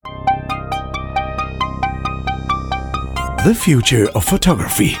The future of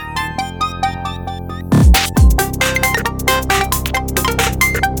photography.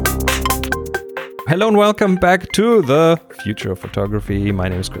 Hello and welcome back to The Future of Photography. My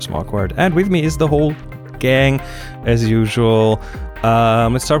name is Chris Marquardt, and with me is the whole gang, as usual.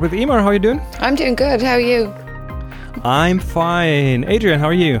 Let's start with Emer. How are you doing? I'm doing good. How are you? I'm fine. Adrian, how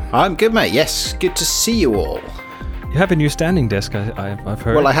are you? I'm good, mate. Yes, good to see you all. You have a new standing desk, I've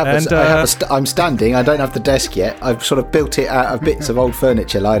heard. Well, I'm standing. I don't have the desk yet. I've sort of built it out of bits of old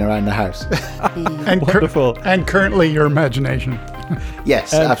furniture lying around the house. And wonderful. And currently your imagination.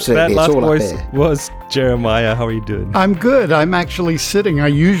 Yes, and absolutely. That It's last all up voice here. was Jeremiah. How are you doing? I'm good. I'm actually sitting. I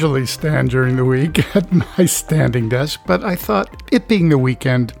usually stand during the week at my standing desk, but I thought, it being the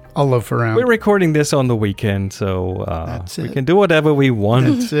weekend, I'll loaf around. We're recording this on the weekend, so we it. can do whatever we want.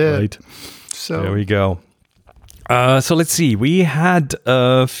 That's it. Right? So There we go. So let's see. We had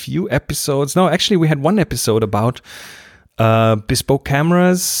a few episodes. No, actually, we had one episode about bespoke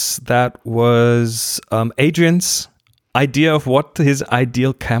cameras. That was Adrian's idea of what his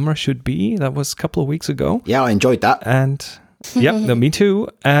ideal camera should be. That was a couple of weeks ago. Yeah, I enjoyed that. And yeah, no, me too.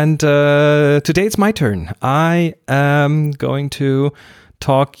 And today it's my turn. I am going to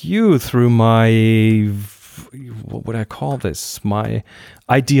talk you through my, what would I call this? My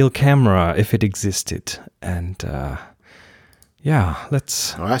ideal camera, if it existed. And yeah,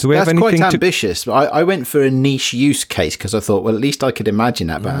 let's. Well, that's do we have anything quite ambitious. I went for a niche use case because I thought, well, at least I could imagine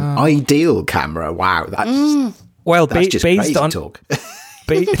that. But an ideal camera, wow, that's well, that's just based crazy on talk.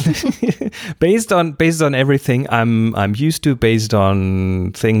 based on everything I'm used to, based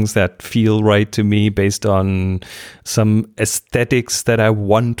on things that feel right to me, based on some aesthetics that I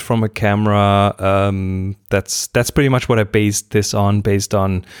want from a camera. That's pretty much what I based this on, based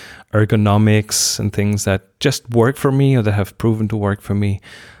on ergonomics and things that just work for me or that have proven to work for me.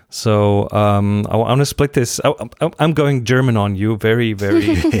 So I want to split this. I'm going German on you, very,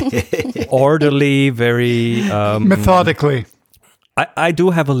 very orderly, very methodically. I do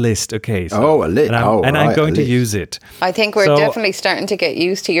have a list, okay. So, a list. And I'm going to use it. I think we're definitely starting to get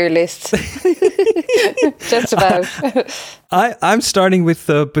used to your lists. Just about. I'm starting with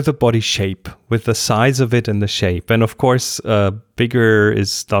the body shape, with the size of it and the shape. And of course, bigger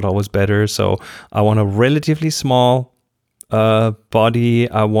is not always better. So I want a relatively small body.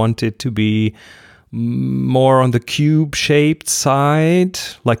 I want it to be more on the cube-shaped side,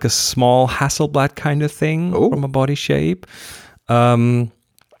 like a small Hasselblad kind of thing from a body shape. And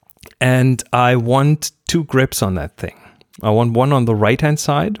I want two grips on that thing. I want one on the right-hand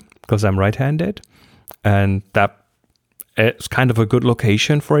side because I'm right-handed, and that is kind of a good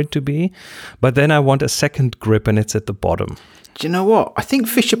location for it to be. But then I want a second grip, and it's at the bottom. Do you know what? I think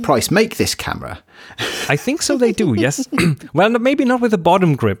Fisher-Price make this camera. I think so. They do. Yes. Well, maybe not with the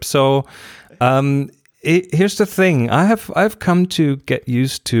bottom grip. So here's the thing. I've come to get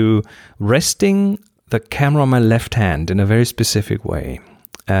used to resting the camera on my left hand in a very specific way.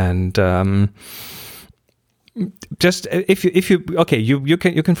 And just if you okay, you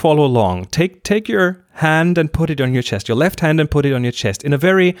can follow along. Take your hand and put it on your chest. Your left hand and put it on your chest in a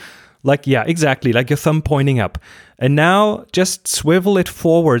very exactly, like your thumb pointing up. And now just swivel it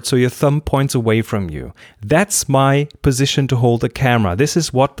forward so your thumb points away from you. That's my position to hold the camera. This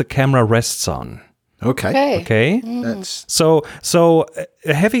is what the camera rests on. Okay. That's So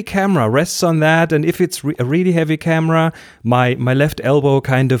a heavy camera rests on that, and if it's a really heavy camera, my left elbow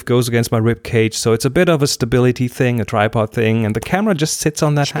kind of goes against my rib cage, so it's a bit of a stability thing, a tripod thing, and the camera just sits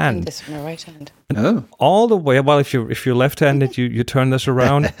on that hand. This from your right hand. All the way. Well, if you're left-handed, you turn this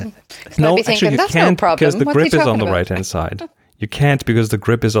around. No, actually, you that's can't no problem. because the What are you grip is on talking the about? right-hand side. You can't because the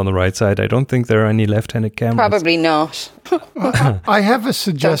grip is on the right side. I don't think there are any left-handed cameras. Probably not. I have a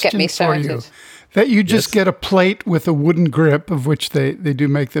suggestion me for you. started. That you just get a plate with a wooden grip, of which they do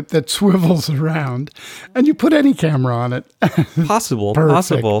make that swivels around, and you put any camera on it. Possible.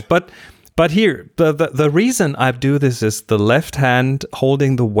 But here, the reason I do this is the left hand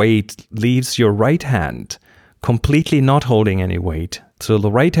holding the weight leaves your right hand completely not holding any weight. So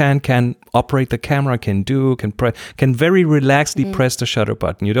the right hand can operate the camera, can very relaxedly press the shutter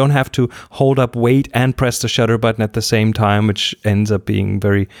button. You don't have to hold up weight and press the shutter button at the same time, which ends up being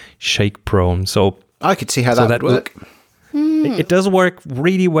very shake prone. So I could see how that would work. It does work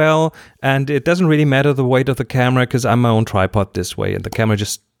really well, and it doesn't really matter the weight of the camera because I'm my own tripod this way, and the camera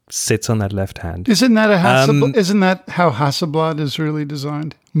just sits on that left hand. Isn't that isn't that how Hasselblad is really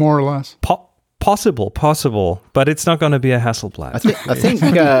designed, more or less? Possible, but it's not going to be a Hasselblad.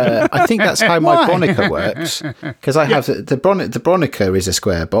 I think that's how my Bronica works, because I have the Bronica is a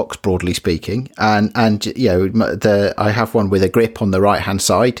square box, broadly speaking, and you know I have one with a grip on the right hand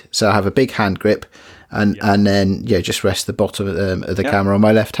side, so I have a big hand grip, and then just rest the bottom of the camera on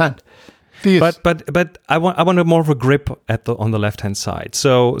my left hand. But I want more of a grip on the left hand side.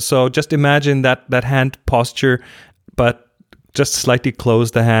 So just imagine that hand posture, but just slightly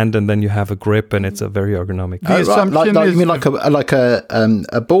close the hand, and then you have a grip, and it's a very ergonomic. The assumption is, you mean like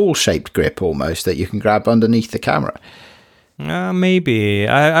a ball shaped grip almost that you can grab underneath the camera. Maybe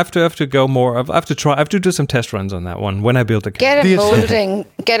I have to go more. I have to do some test runs on that one when I build the camera.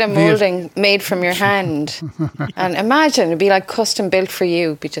 Get a molding made from your hand, and imagine it'd be like custom built for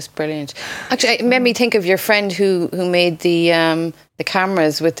you. It'd be just brilliant. Actually, it made me think of your friend who made the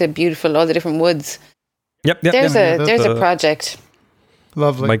cameras with all the different woods. Yep. There's a project.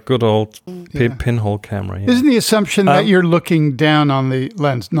 Lovely. My good old pinhole camera. Yeah. Isn't the assumption that you're looking down on the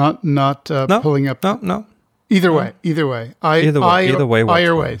lens, not pulling up? No. Either way. Either way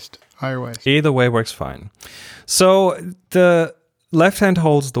works Higher waist. Either way works fine. So the left hand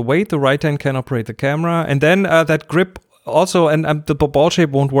holds the weight, the right hand can operate the camera, and then that grip also, and the ball shape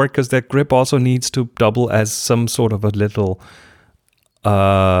won't work because that grip also needs to double as some sort of a little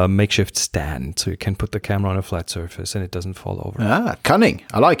makeshift stand, so you can put the camera on a flat surface and it doesn't fall over. Cunning.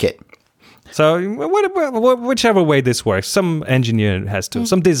 I like it. So whichever way this works, some engineer has to,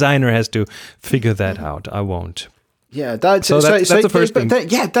 some designer has to figure that out. I won't. Yeah, that's the first thing.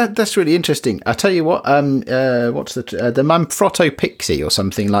 That's really interesting. I tell you what, what's the Manfrotto Pixie or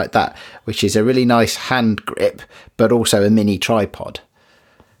something like that, which is a really nice hand grip, but also a mini tripod.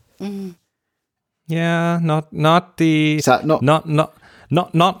 Mm. Yeah, not the. Is that not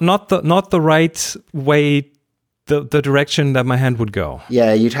the right way. The direction that my hand would go.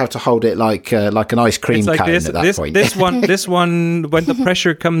 Yeah, you'd have to hold it like an ice cream cone at that point. This one, when the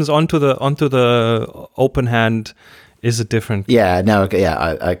pressure comes onto the open hand, is a different. Yeah. No.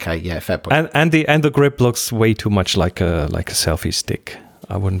 Yeah. Okay. Yeah. Fair point. And the grip looks way too much like a selfie stick.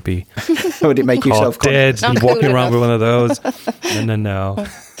 I wouldn't be. Would it make you self-conscious? Dead walking around with one of those? No.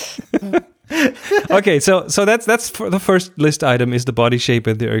 Okay, so that's for the first list item is the body shape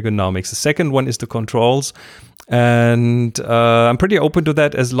and the ergonomics. The second one is the controls, and I'm pretty open to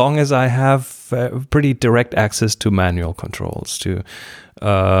that as long as I have pretty direct access to manual controls, to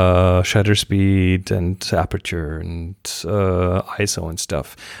shutter speed and aperture and ISO and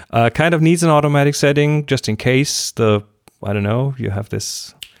stuff. Kind of needs an automatic setting just in case you have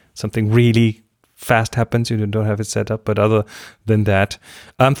something really fast happens, you don't have it set up, but other than that,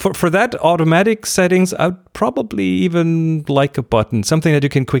 for that automatic settings, I'd probably even like a button, something that you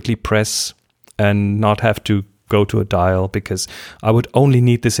can quickly press and not have to go to a dial, because I would only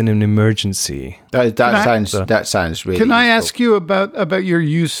need this in an emergency. That sounds really. Can I ask you about your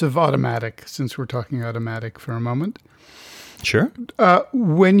use of automatic, since we're talking automatic for a moment? Sure.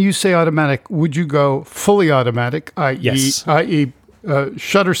 When you say automatic, would you go fully automatic, i.e.,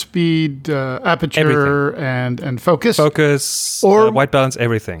 shutter speed, aperture, and focus? Or white balance,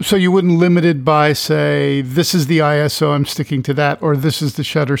 everything. So you wouldn't limit it by, say, this is the ISO, I'm sticking to that, or this is the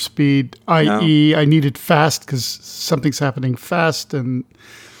shutter speed, i.e., I need it fast because something's happening fast, and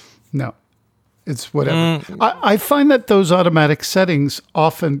no, it's whatever. I find that those automatic settings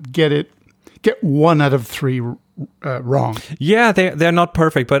often get 1 out of 3 wrong. Yeah, they're not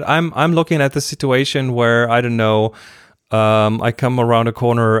perfect, but I'm looking at the situation where, I don't know, I come around a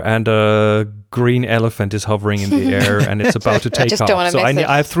corner and a green elephant is hovering in the air and it's about to take off. So I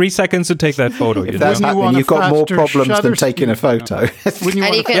have 3 seconds to take that photo. If that's happening, you've got more problems than taking a photo.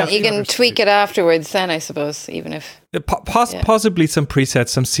 And you can tweak it afterwards then, I suppose, even if... Possibly some presets,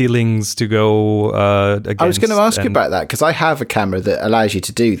 some ceilings to go against. I was going to ask you about that, because I have a camera that allows you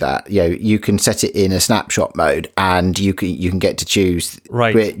to do that. You can set it in a snapshot mode, and you can get to choose.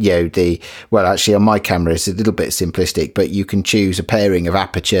 Right. Actually, on my camera, it's a little bit simplistic, but you can choose a pairing of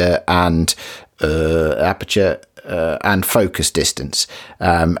aperture and focus distance,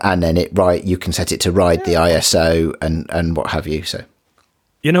 and then you can set it to ride the ISO and what have you. So.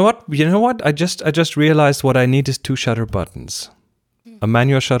 You know what? I just realized what I need is 2 shutter buttons. A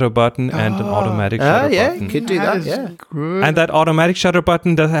manual shutter button and an automatic shutter button. You could do that, yeah. Good. And that automatic shutter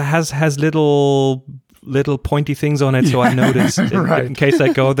button has little pointy things on it, so I notice in case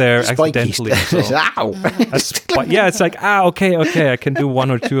I go there accidentally. So. Ow! It's like, okay, I can do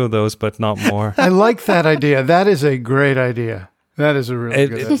 1 or 2 of those, but not more. I like that idea. That is a great idea. That is a really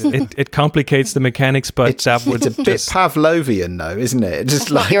good idea. It complicates the mechanics, but it's a bit Pavlovian, though, isn't it? Just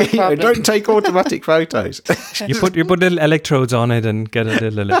like, don't take automatic photos. You put little electrodes on it and get a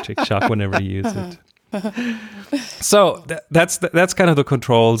little electric shock whenever you use it. So that's kind of the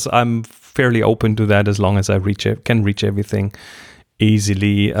controls. I'm fairly open to that as long as I can reach everything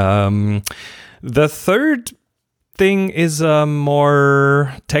easily. The third thing is a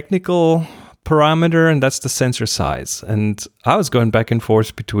more technical parameter, and that's the sensor size. And I was going back and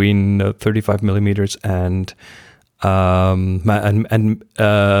forth between 35 millimeters and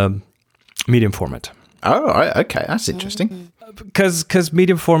medium format. Oh, right. Okay, that's interesting. Because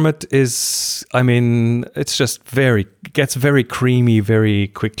medium format is, I mean, it's just gets very creamy very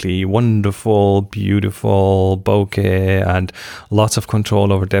quickly. Wonderful, beautiful bokeh and lots of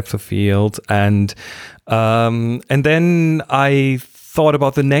control over depth of field. And then I thought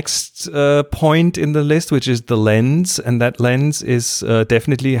about the next point in the list, which is the lens, and that lens is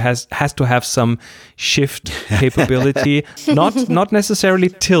definitely has to have some shift capability, not necessarily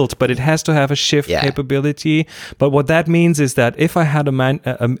tilt, but it has to have a shift capability. But what that means is that if I had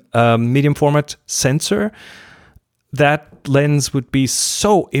a medium format sensor, that lens would be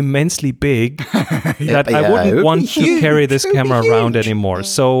so immensely big that I wouldn't want to carry this camera around anymore.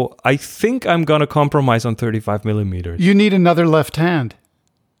 So I think I'm going to compromise on 35 millimeters. You need another left hand.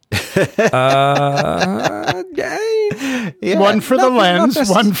 One for the lens,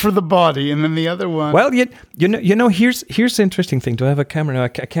 one for the body, and then the other one. Well, you know, here's the interesting thing. Do I have a camera now? I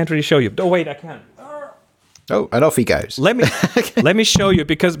can't really show you. Oh, wait, I can. Oh, and off he goes. Let me show you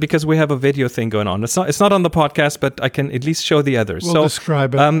because we have a video thing going on. It's not on the podcast, but I can at least show the others. We'll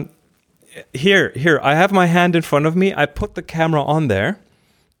describe it. Here, I have my hand in front of me. I put the camera on there,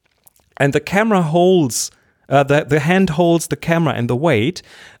 and the camera holds the hand holds the camera and the weight,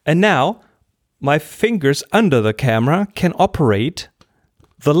 and now my fingers under the camera can operate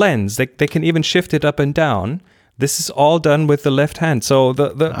the lens. They can even shift it up and down. This is all done with the left hand, so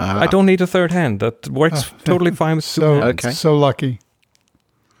I don't need a third hand. That works totally fine with two hands. So lucky.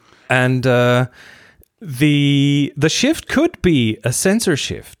 And the shift could be a sensor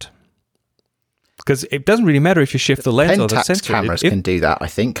shift, because it doesn't really matter if you shift the lens or the sensor. Cameras can do that, I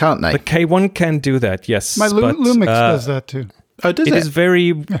think, can't they? The K1 can do that, yes. My Lumix does that too. Oh, does it?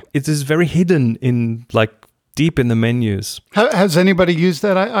 It is very hidden in deep in the menus. Has anybody used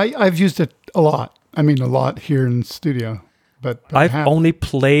that? I've used it a lot. I mean, a lot here in the studio, but I've only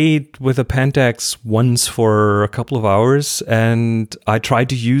played with a Pentax once for a couple of hours, and I tried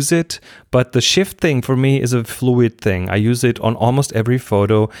to use it, but the shift thing for me is a fluid thing. I use it on almost every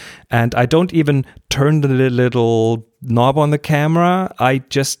photo, and I don't even turn the little knob on the camera. I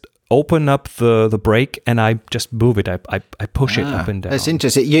just open up the brake and I just move it. I push it up and down. That's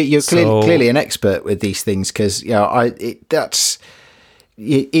interesting. You're clearly an expert with these things, because that's.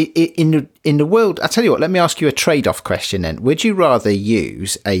 In the world, I'll tell you what, let me ask you a trade-off question then. Would you rather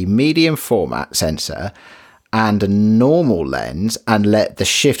use a medium format sensor and a normal lens and let the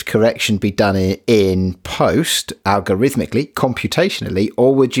shift correction be done in post, algorithmically, computationally,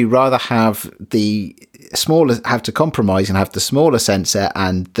 or would you rather have the have to compromise and have the smaller sensor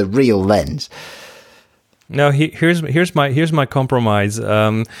and the real lens? No, here's my compromise,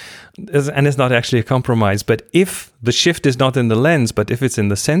 and it's not actually a compromise. But if the shift is not in the lens, but if it's in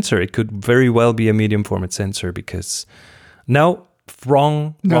the sensor, it could very well be a medium format sensor. Because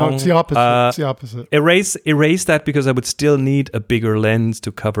wrong. It's the opposite. It's the opposite. Erase that, because I would still need a bigger lens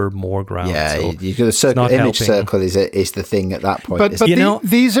to cover more ground. Yeah, so you've got a circle. Image circle is the thing at that point. But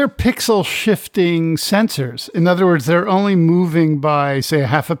these are pixel shifting sensors. In other words, they're only moving by, say, a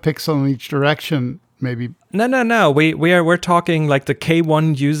half a pixel in each direction. Maybe no. We're talking like the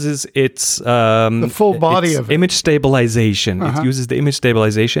K1 uses its the full body of it. Image stabilization. It uses the image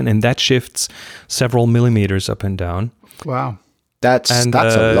stabilization, and that shifts several millimeters up and down. Wow, that's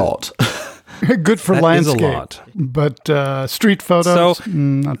a lot. Good for landscape, is a lot. But street photos.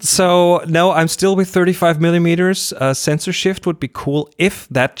 So no, I'm still with 35 millimeters. Sensor shift would be cool if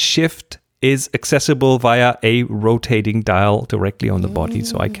that shift is accessible via a rotating dial directly on the body,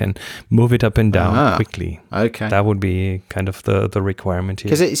 so I can move it up and down quickly. Okay. That would be kind of the requirement here.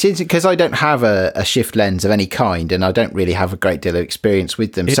 Because I don't have a shift lens of any kind, and I don't really have a great deal of experience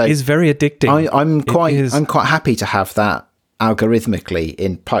with them. It is very addicting. I'm quite happy to have that algorithmically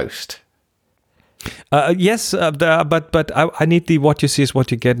in post. Yes, but I need the what you see is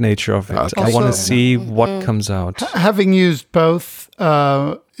what you get nature of it. Okay. I want to see what comes out. Having used both,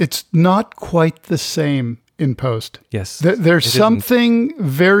 it's not quite the same in post. Yes. There's something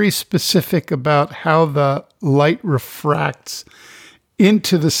very specific about how the light refracts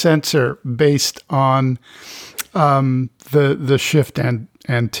into the sensor based on the shift and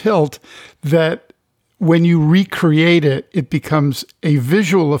tilt, that when you recreate it, it becomes a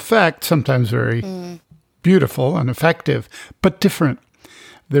visual effect, sometimes very beautiful and effective, but different.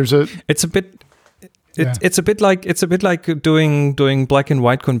 It's a bit like doing black and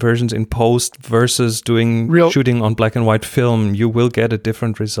white conversions in post versus shooting on black and white film. You will get a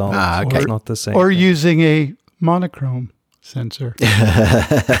different result. Okay. It's not the same. Or using a monochrome. sensor.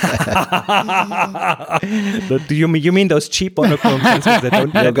 You mean those cheap monochrome sensors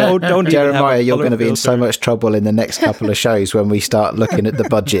that don't Jeremiah, even you're going to be in filter. so much trouble in the next couple of shows when we start looking at the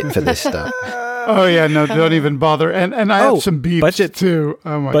budget for this stuff. Oh yeah, no, don't even bother. And I have some beeps budget too.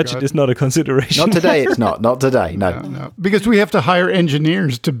 Oh my budget God. is not a consideration. Not today, it's not. Not today, no. No, because we have to hire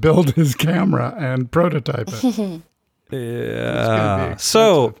engineers to build his camera and prototype it. Yeah.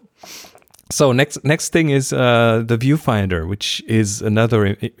 So next thing is the viewfinder, which is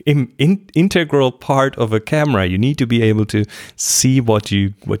another integral part of a camera. You need to be able to see what you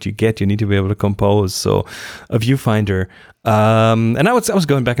get. You need to be able to compose. So a viewfinder. And I was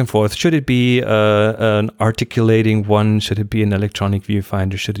going back and forth. Should it be an articulating one? Should it be an electronic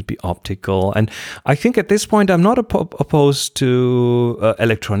viewfinder? Should it be optical? And I think at this point I'm not opposed to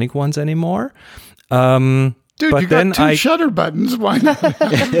electronic ones anymore. Dude, but you got two shutter buttons. Why not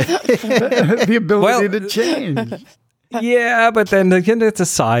the ability to change? Yeah, but then again, it's a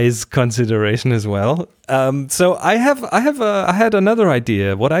size consideration as well. So I had another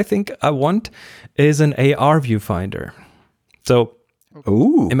idea. What I think I want is an AR viewfinder. So,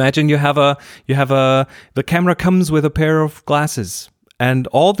 imagine you have the camera comes with a pair of glasses. And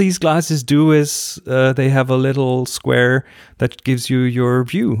all these glasses do is they have a little square that gives you your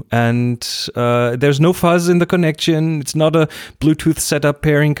view. And there's no fuzz in the connection. It's not a Bluetooth setup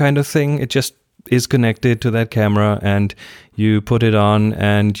pairing kind of thing. It just is connected to that camera and you put it on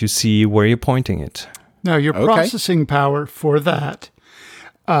and you see where you're pointing it. Now, your processing power for that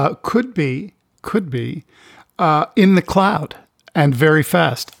could be in the cloud and very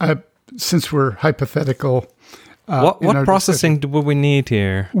fast. Since we're hypothetical. What processing do we need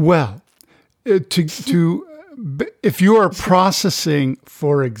here? Well, if you are processing,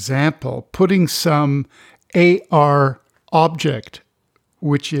 for example, putting some AR object,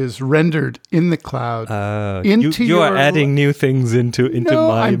 which is rendered in the cloud, into you are adding new things into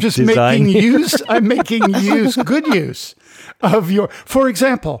my I'm just design. I'm making good use of your. For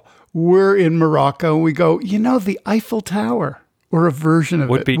example, we're in Morocco. We go, the Eiffel Tower. Or a version of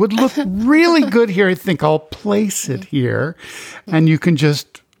would look really good here. I think I'll place it here. And you can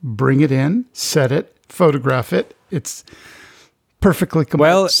just bring it in, set it, photograph it. It's perfectly complete.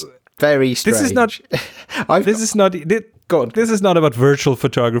 Well, very strange. This is not about virtual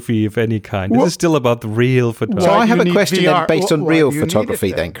photography of any kind. This is still about the real photography. So I have a question then based on real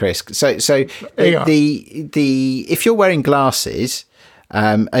photography then, Chris. So if you're wearing glasses,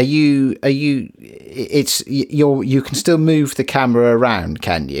 you can still move the camera around,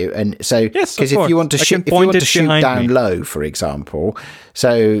 can you? And so, because if you want to shoot down low, for example,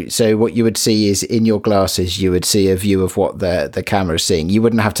 so what you would see is in your glasses, you would see a view of what the camera is seeing. You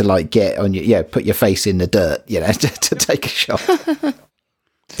wouldn't have to get on put your face in the dirt, to take a shot.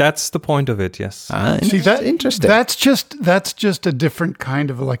 That's the point of it. Yes. See, that's interesting. That's just a different kind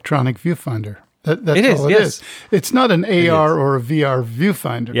of electronic viewfinder. That's all it is. It's not an AR or a VR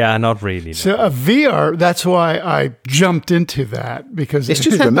viewfinder. Yeah, not really. No. So a VR, that's why I jumped into that, because it's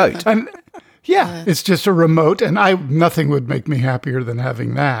just remote. It's just a remote, and nothing would make me happier than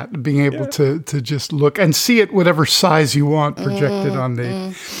having that, being able to just look and see it whatever size you want projected on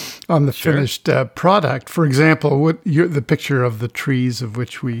the finished product. For example, the picture of the trees of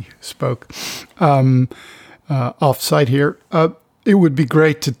which we spoke off-site here. It would be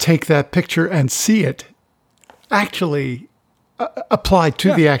great to take that picture and see it actually applied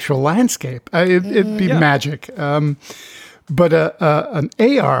to the actual landscape. It'd be magic. But an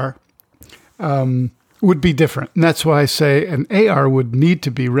AR would be different. And that's why I say an AR would need to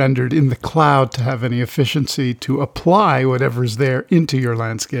be rendered in the cloud to have any efficiency to apply whatever's there into your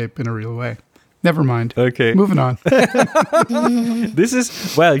landscape in a real way. Never mind. Okay. Moving on. This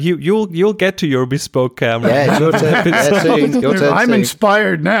is, you'll get to your bespoke camera. Yeah, your turn. I'm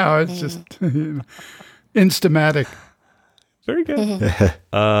inspired now. It's just Instamatic. Very good.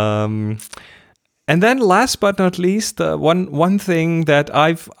 And then last but not least, one thing that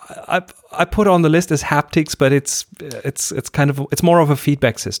I put on the list is haptics, but it's more of a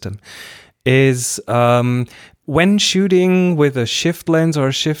feedback system. Is when shooting with a shift lens or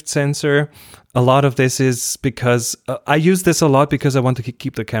a shift sensor, a lot of this is because I use this a lot because I want to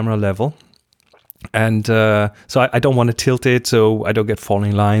keep the camera level. And so I don't want to tilt it, so I don't get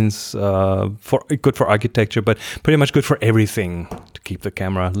falling lines. Good for architecture, but pretty much good for everything to keep the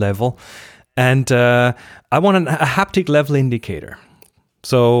camera level. And I want a haptic level indicator.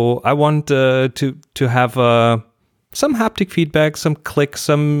 So I want to have some haptic feedback, some click,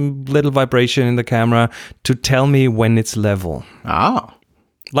 some little vibration in the camera to tell me when it's level. Ah.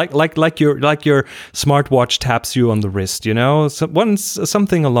 Like your smartwatch taps you on the wrist, so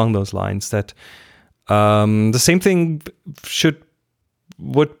something along those lines that The same thing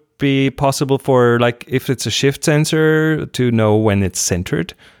would be possible for, like, if it's a shift sensor, to know when it's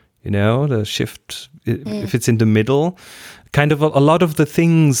centered, the shift, if it's in the middle. Kind of a lot of the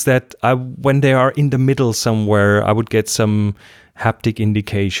things that when they are in the middle somewhere, I would get some haptic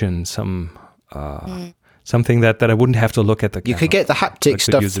indication, something that I wouldn't have to look at the camera. You could get the haptic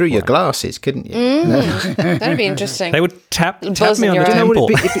stuff through your glasses, couldn't you? That'd be interesting. They would tap me on the temple.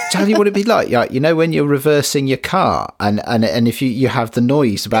 Tell you what it'd be like, when you're reversing your car and if you have the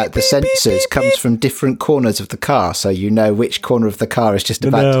noise about the sensors comes from different corners of the car, so you know which corner of the car is just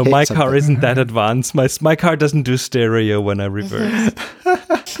about to hit my something. car isn't that advanced. My car doesn't do stereo when I reverse.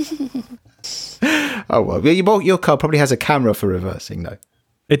 Oh, well, your car probably has a camera for reversing, though.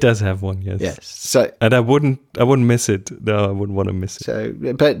 It does have one, yes. Yes. So, and I wouldn't miss it. No, I wouldn't want to miss it. So,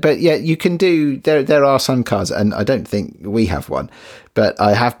 but yeah, you can do. There are some cars, and I don't think we have one, but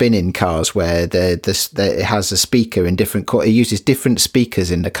I have been in cars where it has a speaker in different. It uses different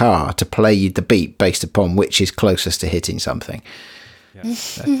speakers in the car to play the beat based upon which is closest to hitting something. Yeah.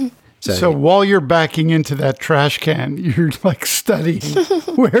 So while you're backing into that trash can, you're like studying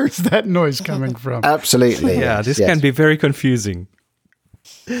where's that noise coming from. Absolutely. Yeah, this can be very confusing.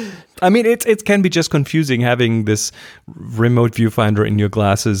 I mean, it can be just confusing having this remote viewfinder in your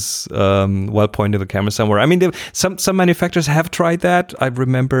glasses while pointing the camera somewhere. I mean, some manufacturers have tried that. I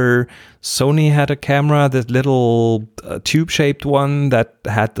remember Sony had a camera, this little tube-shaped one that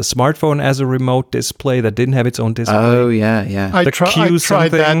had the smartphone as a remote display that didn't have its own display. Oh, yeah. I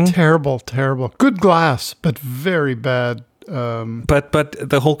tried that. Terrible. Good glass, but very bad. But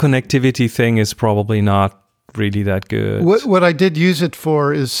the whole connectivity thing is probably not really that good. What I did use it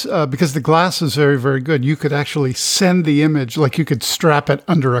for is because the glass is very, very good. You could actually send the image, like you could strap it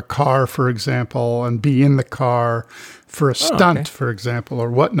under a car, for example, and be in the car for a stunt, for example,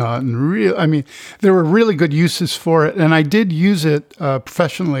 or whatnot. And there were really good uses for it. And I did use it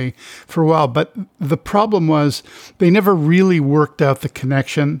professionally for a while, but the problem was they never really worked out the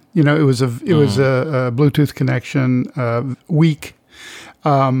connection. It was a Bluetooth connection, weak.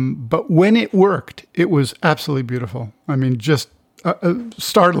 But when it worked, it was absolutely beautiful. I mean, just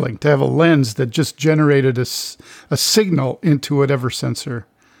startling to have a lens that just generated a signal into whatever sensor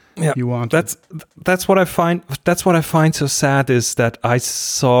you want. That's what I find. That's what I find so sad is that I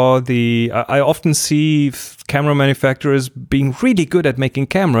often see camera manufacturers being really good at making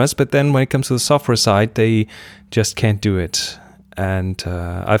cameras, but then when it comes to the software side, they just can't do it. And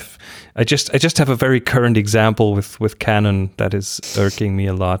I just have a very current example with Canon that is irking me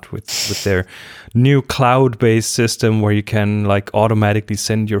a lot with their new cloud-based system where you can like automatically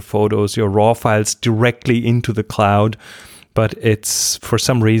send your photos, your RAW files directly into the cloud, but it's for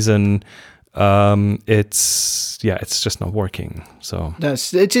some reason it's just not working. So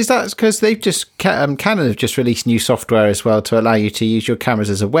is that because they've just Canon have just released new software as well to allow you to use your cameras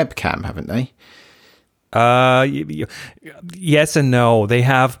as a webcam, haven't they? Yes and no. They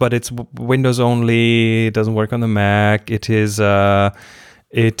have, but it's Windows only. It doesn't work on the Mac. It is not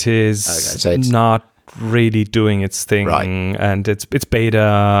really doing its thing, right. And it's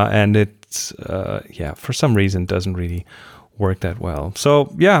beta, and it's for some reason doesn't really work that well.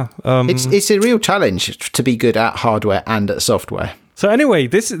 So it's a real challenge to be good at hardware and at software. So anyway,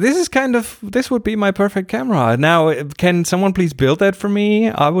 this would be my perfect camera. Now, can someone please build that for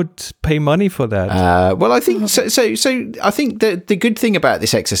me? I would pay money for that. Well, I think so. I think the good thing about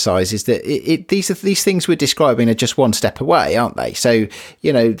this exercise is that these things we're describing are just one step away, aren't they? So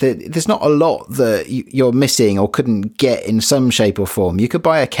there's not a lot that you're missing or couldn't get in some shape or form. You could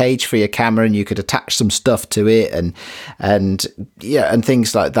buy a cage for your camera and you could attach some stuff to it and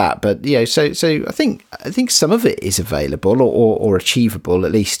things like that. But so I think some of it is available or achievable,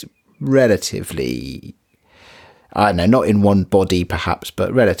 at least relatively. I don't know, not in one body perhaps,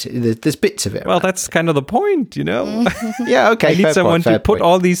 but relatively. There's bits of it. Well, that's kind of the point, Yeah, okay. I need someone to put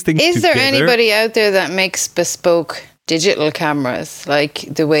all these things together. Is there anybody out there that makes bespoke digital cameras, like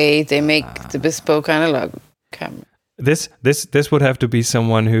the way they make the bespoke analog camera? This would have to be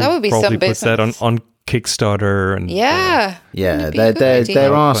someone who probably puts that on Kickstarter and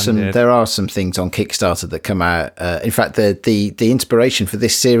there are some things on Kickstarter that come out. In fact, the inspiration for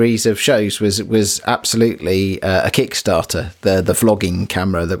this series of shows was absolutely a Kickstarter, the vlogging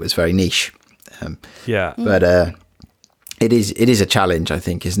camera that was very niche. But it is a challenge, I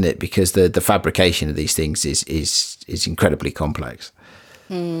think, isn't it? Because the fabrication of these things is incredibly complex.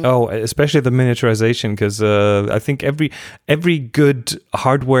 Oh, especially the miniaturization, because I think every good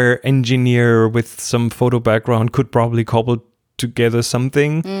hardware engineer with some photo background could probably cobble together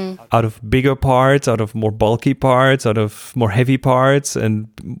something out of bigger parts, out of more bulky parts, out of more heavy parts and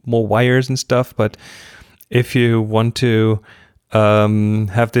more wires and stuff. But if you want to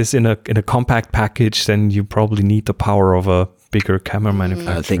have this in a compact package, then you probably need the power of a bigger camera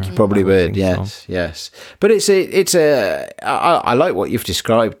manufacturer. I think you probably would. Yes, so. Yes. But I like what you've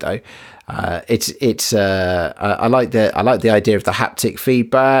described though. I like the idea of the haptic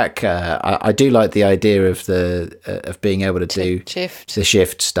feedback. I do like the idea of of being able to do the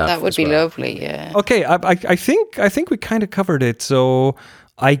shift stuff. That would be lovely. Yeah. Okay, I think we kind of covered it. So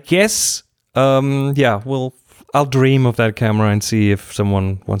I guess I'll dream of that camera and see if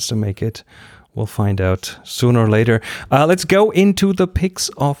someone wants to make it. We'll find out sooner or later. Let's go into the picks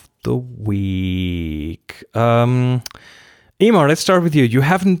of the week. Emer, let's start with you. You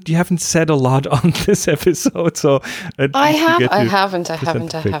haven't said a lot on this episode, so I haven't.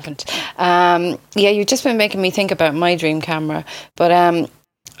 You've just been making me think about my dream camera, but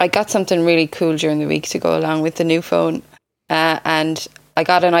I got something really cool during the week to go along with the new phone, and I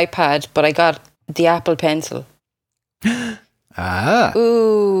got an iPad, but I got the Apple Pencil.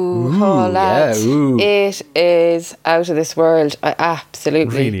 Lads. It is out of this world. I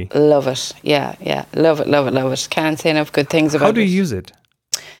absolutely love it. Yeah, love it. Can't say enough good things about it. How do you use it?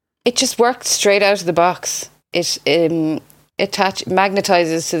 It just worked straight out of the box. It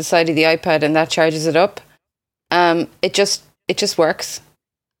magnetizes to the side of the iPad and that charges it up. It just works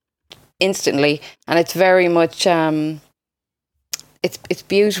instantly, and it's very much it's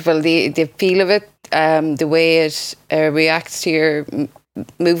beautiful. The feel of it, the way it reacts to your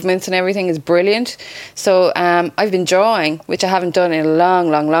movements and everything is brilliant. So I've been drawing, which I haven't done in a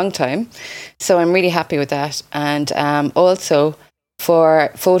long time. So I'm really happy with that. And also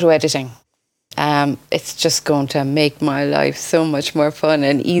for photo editing, it's just going to make my life so much more fun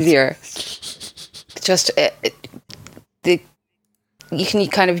and easier. Just you can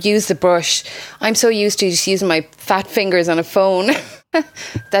kind of use the brush. I'm so used to just using my fat fingers on a phone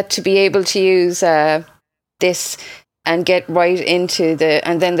that to be able to use this and get right into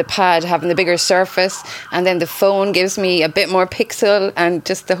and then the pad having the bigger surface, and then the phone gives me a bit more pixel, and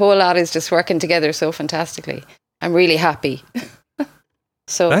just the whole lot is just working together so fantastically. I'm really happy.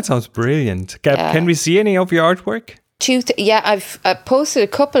 So that sounds brilliant. Can we see any of your artwork? I've posted a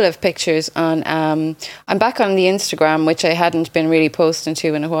couple of pictures on. I'm back on the Instagram, which I hadn't been really posting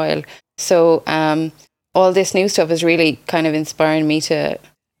to in a while. So all this new stuff is really kind of inspiring me to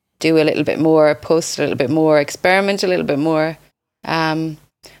do a little bit more, post a little bit more, experiment a little bit more.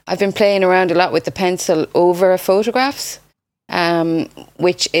 I've been playing around a lot with the pencil over photographs,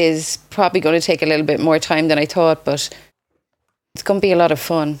 which is probably going to take a little bit more time than I thought, but it's going to be a lot of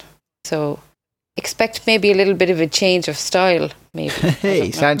fun. So expect maybe a little bit of a change of style, maybe.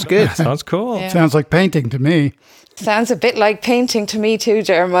 Hey, sounds good. Sounds cool. Yeah. Sounds like painting to me. Sounds a bit like painting to me too,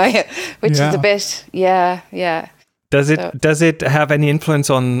 Jeremiah, which is a bit, yeah. Does it have any influence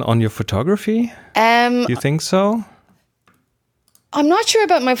on your photography? Do you think so? I'm not sure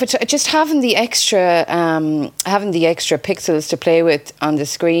about my photo. Just having the extra pixels to play with on the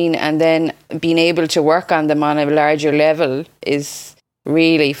screen, and then being able to work on them on a larger level is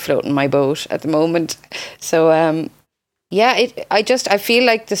really floating my boat at the moment. So I feel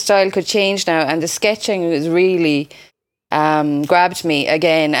like the style could change now, and the sketching is really grabbed me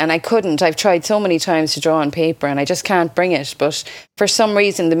again, and I couldn't. I've tried so many times to draw on paper and I just can't bring it, but for some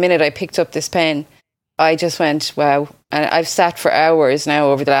reason the minute I picked up this pen, I just went wow, and I've sat for hours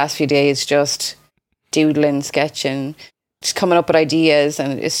now over the last few days just doodling, sketching, just coming up with ideas,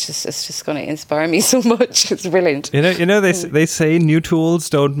 and it's just going to inspire me so much. It's brilliant. They say new tools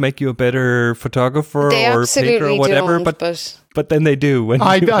don't make you a better photographer or painter or whatever, but then they do.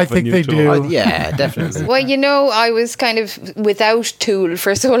 I think they do. Yeah, definitely. Well, I was kind of without tool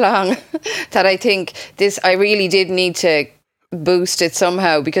for so long that I think I really did need to boost it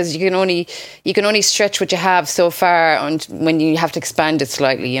somehow, because you can only stretch what you have so far when you have to expand it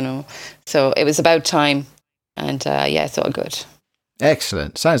slightly, So it was about time. And it's all good.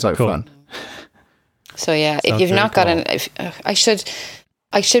 Excellent. Sounds like fun. So if you've not got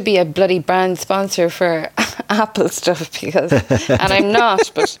I should be a bloody brand sponsor for Apple stuff, and I'm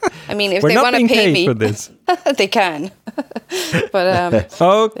not. But I mean, if they want to pay me for this, they can. But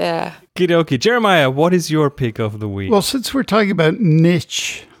Okie Jeremiah, what is your pick of the week? Well, since we're talking about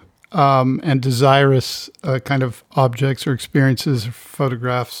niche and desirous kind of objects or experiences or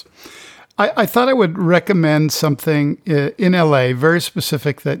photographs, I thought I would recommend something in LA, very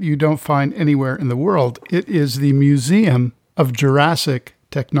specific, that you don't find anywhere in the world. It is the Museum of Jurassic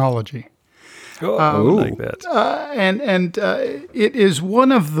Technology. I like that. And it is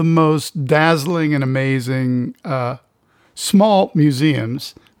one of the most dazzling and amazing small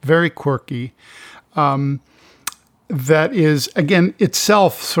museums, very quirky. That is, again,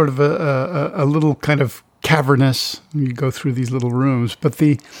 itself sort of a little kind of cavernous. You go through these little rooms, but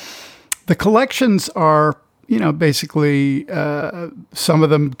the collections are, basically some of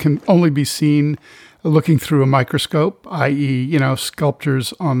them can only be seen looking through a microscope, i.e.,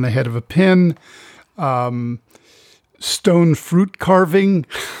 sculptures on the head of a pin, stone fruit carving,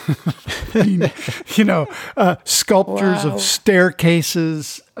 sculptures of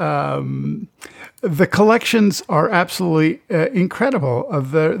staircases. The collections are absolutely incredible.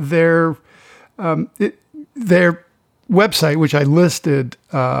 Their website, which I listed,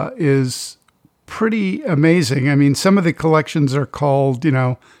 is pretty amazing. I mean, some of the collections are called,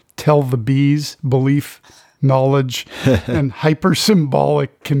 Tell the Bees, Belief, Knowledge, and Hypersymbolic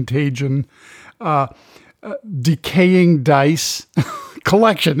Contagion. Decaying Dice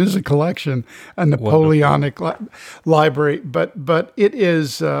collection. This is a collection, a Napoleonic library, but it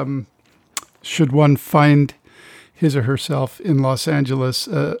is, should one find his or herself in Los Angeles,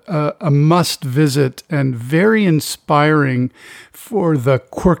 a must visit and very inspiring for the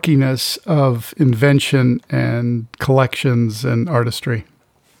quirkiness of invention and collections and artistry.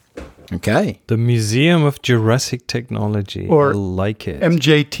 Okay. The Museum of Jurassic Technology. Or I like it.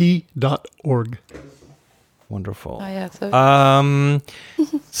 mjt.org. Wonderful. Oh, yeah,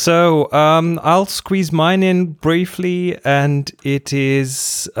 so I'll squeeze mine in briefly, and it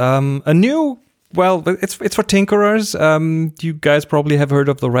is a new. Well, it's for tinkerers. You guys probably have heard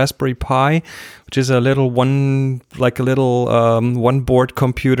of the Raspberry Pi, which is a little one board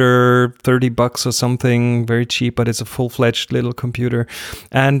computer, $30 or something, very cheap, but it's a full-fledged little computer.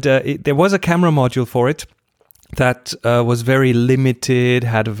 And there was a camera module for it that was very limited,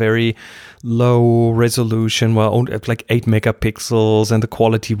 had a very low resolution, only like 8 megapixels, and the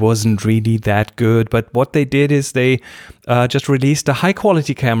quality wasn't really that good. But what they did is they just released a high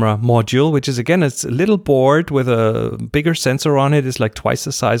quality camera module, which is, again, it's a little board with a bigger sensor on it. It's like twice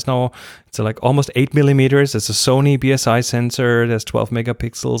the size now. It's like almost 8 millimeters. It's a Sony BSI sensor. There's 12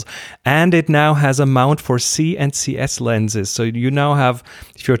 megapixels. And it now has a mount for C and CS lenses. So you now have,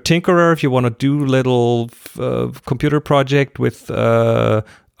 if you're a tinkerer, if you want to do little computer project with a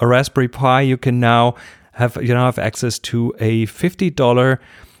Raspberry Pi, you now have access to a $50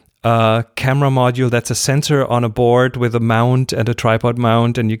 camera module that's a sensor on a board with a mount and a tripod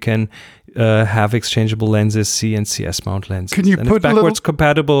mount, and you can have exchangeable lenses, C and CS mount lenses. Can you and put it's backwards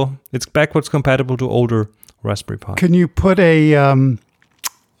compatible? It's backwards compatible to older Raspberry Pi. Can you put a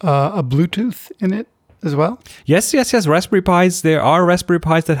Bluetooth in it as well? Yes. Raspberry Pis. There are Raspberry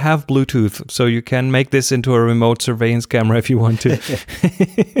Pis that have Bluetooth, so you can make this into a remote surveillance camera if you want to.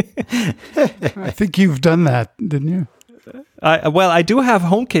 I think you've done that, didn't you? I do have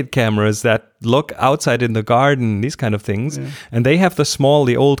HomeKit cameras that look outside in the garden, these kind of things, and they have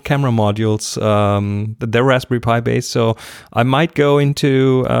the old camera modules. They're Raspberry Pi based, so I might go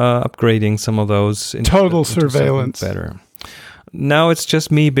into upgrading some of those. Total surveillance. Better. Now it's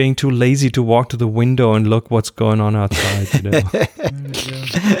just me being too lazy to walk to the window and look what's going on outside.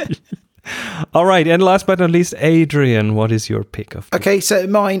 All right, and last but not least, Adrian, what is your pick of? Okay, so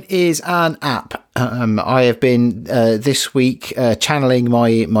mine is an app. I have been this week channeling my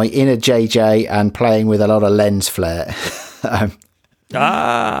inner JJ and playing with a lot of lens flare.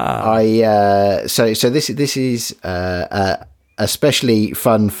 So this is especially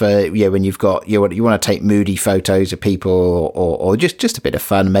fun for when you've got you want to take moody photos of people or just a bit of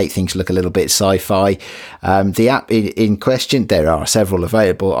fun, make things look a little bit sci-fi. The app in question, there are several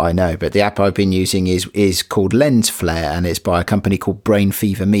available, I know, but the app I've been using is called Lens Flare, and it's by a company called Brain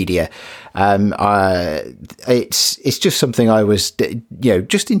Fever Media. It's just something I was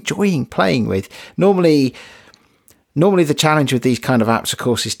just enjoying playing with. Normally the challenge with these kind of apps, of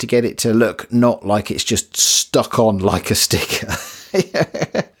course, is to get it to look not like it's just stuck on like a sticker.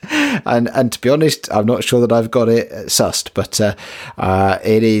 and to be honest, I'm not sure that I've got it sussed, but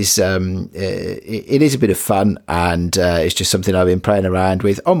it is a bit of fun, and it's just something I've been playing around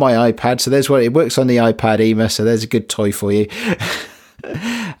with on my iPad. So there's it works on the iPad, Ema, so there's a good toy for you.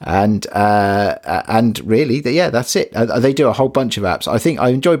 And really, that's it. They do a whole bunch of apps. I think I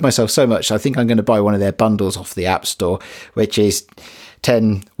enjoyed myself so much, I think I'm going to buy one of their bundles off the App Store, which is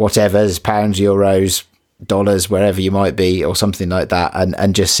 10 whatevers, pounds, euros, dollars, wherever you might be, or something like that,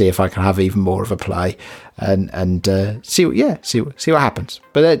 and just see if I can have even more of a play and see what happens.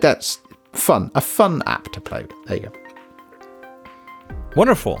 But that's fun, a fun app to play with. There you go.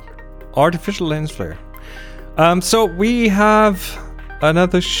 Wonderful. Artificial lens flare. So we have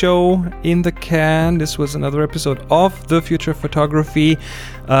another show in the can. This was another episode of The Future of Photography.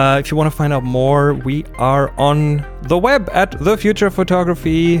 If you want to find out more, we are on the web at The Future of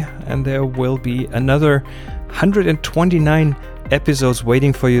Photography, and there will be another 129 episodes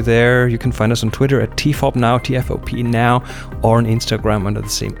waiting for you there. You can find us on Twitter at TFOP Now, or on Instagram under the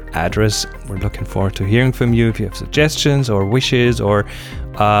same address. We're looking forward to hearing from you if you have suggestions or wishes or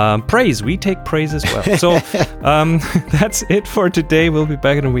praise. We take praise as well. So that's it for today. We'll be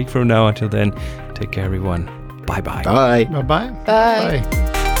back in a week from now. Until then, take care, everyone. Bye-bye. Bye. Bye-bye. Bye.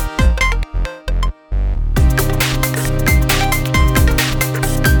 Bye.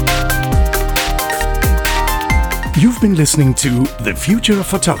 You've been listening to The Future of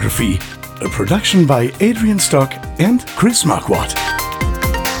Photography, a production by Adrian Stock and Chris Marquardt.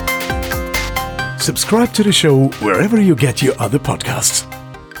 Subscribe to the show wherever you get your other podcasts.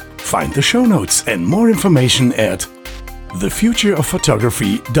 Find the show notes and more information at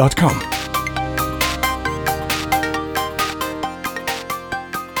thefutureofphotography.com.